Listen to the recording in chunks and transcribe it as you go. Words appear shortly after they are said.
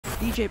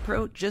Djay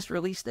Pro just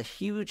released a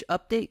huge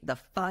update, the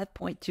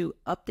 5.2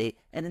 update,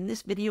 and in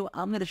this video,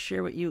 I'm going to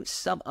share with you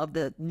some of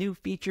the new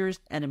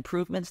features and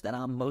improvements that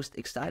I'm most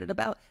excited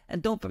about,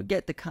 and don't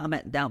forget to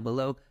comment down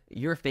below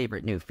your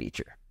favorite new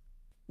feature.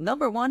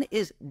 Number one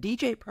is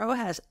Djay Pro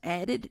has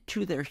added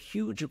to their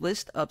huge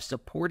list of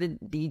supported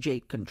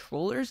DJ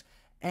controllers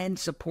and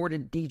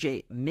supported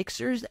DJ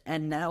mixers,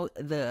 and now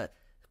the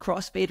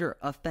crossfader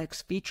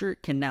effects feature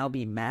can now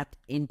be mapped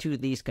into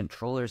these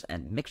controllers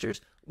and mixers,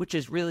 which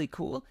is really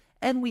cool.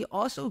 And we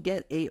also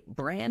get a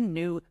brand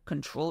new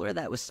controller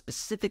that was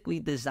specifically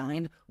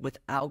designed with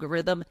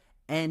algorithm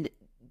and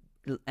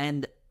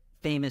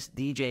famous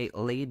DJ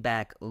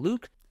Laidback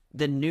Luke,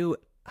 the new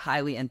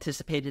highly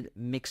anticipated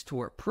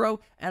Mixtour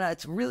Pro. And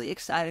it's really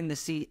exciting to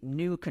see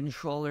new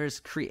controllers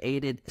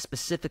created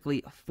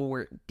specifically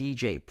for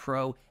Djay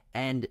Pro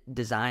and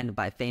designed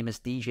by famous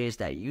DJs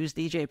that use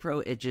Djay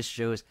Pro. It just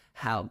shows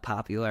how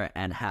popular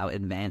and how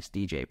advanced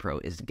Djay Pro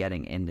is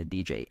getting in the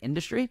DJ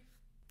industry.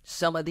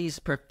 Some of these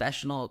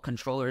professional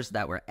controllers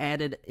that were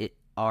added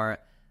are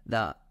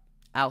the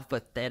Alpha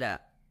Theta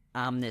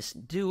Omnis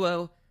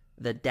Duo,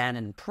 the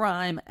Danon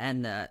Prime,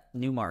 and the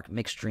Numark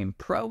Mixstream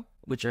Pro,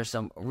 which are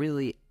some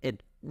really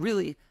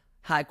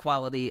high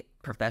quality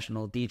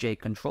professional DJ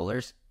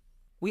controllers.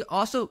 We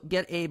also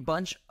get a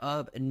bunch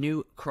of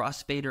new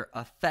crossfader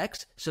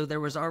effects. So there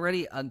was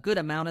already a good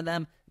amount of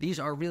them. These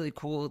are really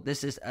cool.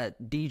 This is a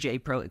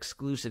Djay Pro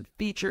exclusive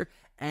feature,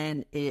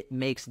 and it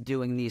makes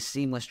doing these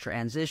seamless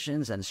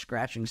transitions and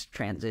scratching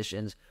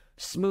transitions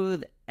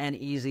smooth and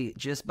easy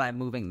just by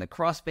moving the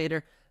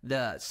crossfader.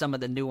 Some of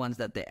the new ones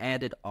that they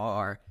added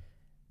are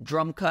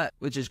drum cut,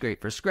 which is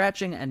great for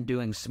scratching and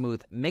doing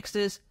smooth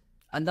mixes.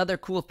 Another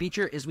cool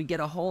feature is we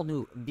get a whole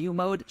new view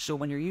mode. So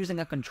when you're using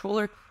a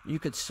controller, you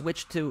could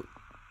switch to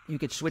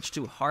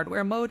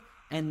hardware mode.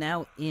 And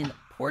now in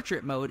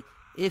portrait mode,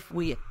 if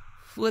we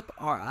flip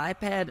our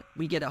iPad,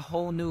 we get a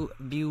whole new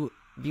view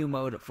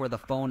mode for the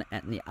phone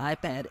and the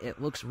iPad.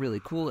 It looks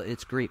really cool.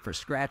 It's great for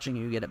scratching.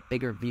 You get a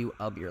bigger view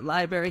of your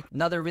library.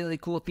 Another really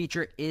cool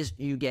feature is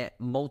you get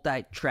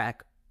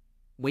multi-track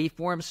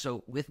waveforms.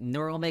 So with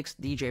Neural Mix,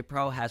 Djay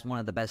Pro has one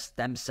of the best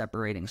stem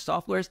separating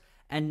softwares.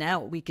 And now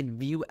we can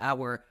view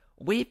our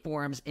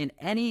waveforms in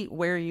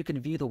anywhere you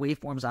can view the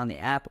waveforms on the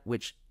app,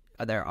 which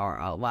there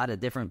are a lot of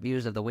different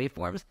views of the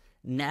waveforms.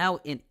 Now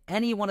in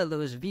any one of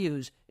those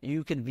views,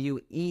 you can view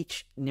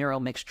each Neural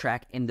Mix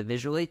track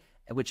individually,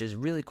 which is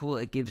really cool.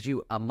 It gives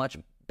you a much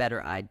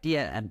better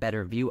idea and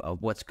better view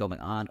of what's going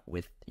on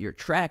with your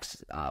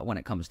tracks when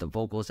it comes to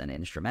vocals and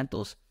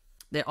instrumentals.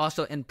 They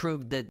also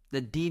improved the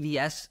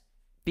DVS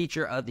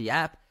feature of the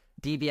app.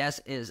 DVS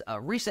is a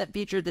recent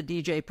feature to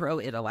Djay Pro.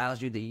 It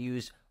allows you to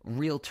use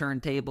real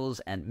turntables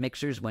and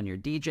mixers when you're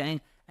DJing.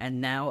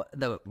 And now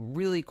the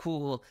really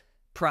cool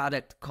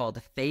product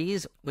called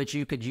Phase, which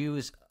you could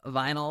use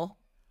vinyl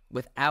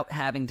without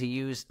having to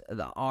use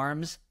the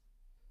arms.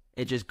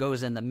 It just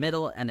goes in the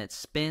middle and it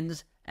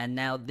spins. And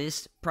now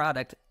this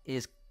product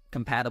is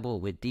compatible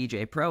with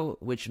Djay Pro,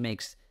 which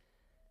makes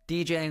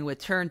DJing with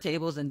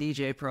turntables and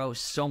Djay Pro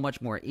so much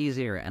more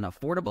easier and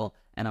affordable,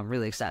 and I'm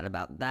really excited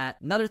about that.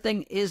 Another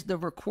thing is the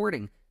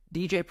recording.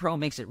 Djay Pro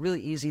makes it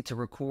really easy to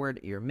record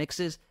your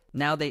mixes.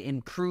 Now they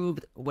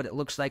improved what it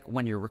looks like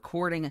when you're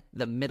recording.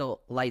 The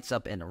middle lights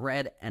up in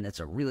red, and it's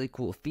a really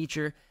cool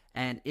feature.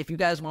 And if you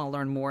guys want to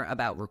learn more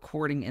about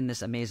recording in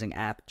this amazing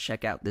app,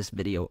 check out this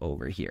video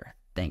over here.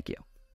 Thank you.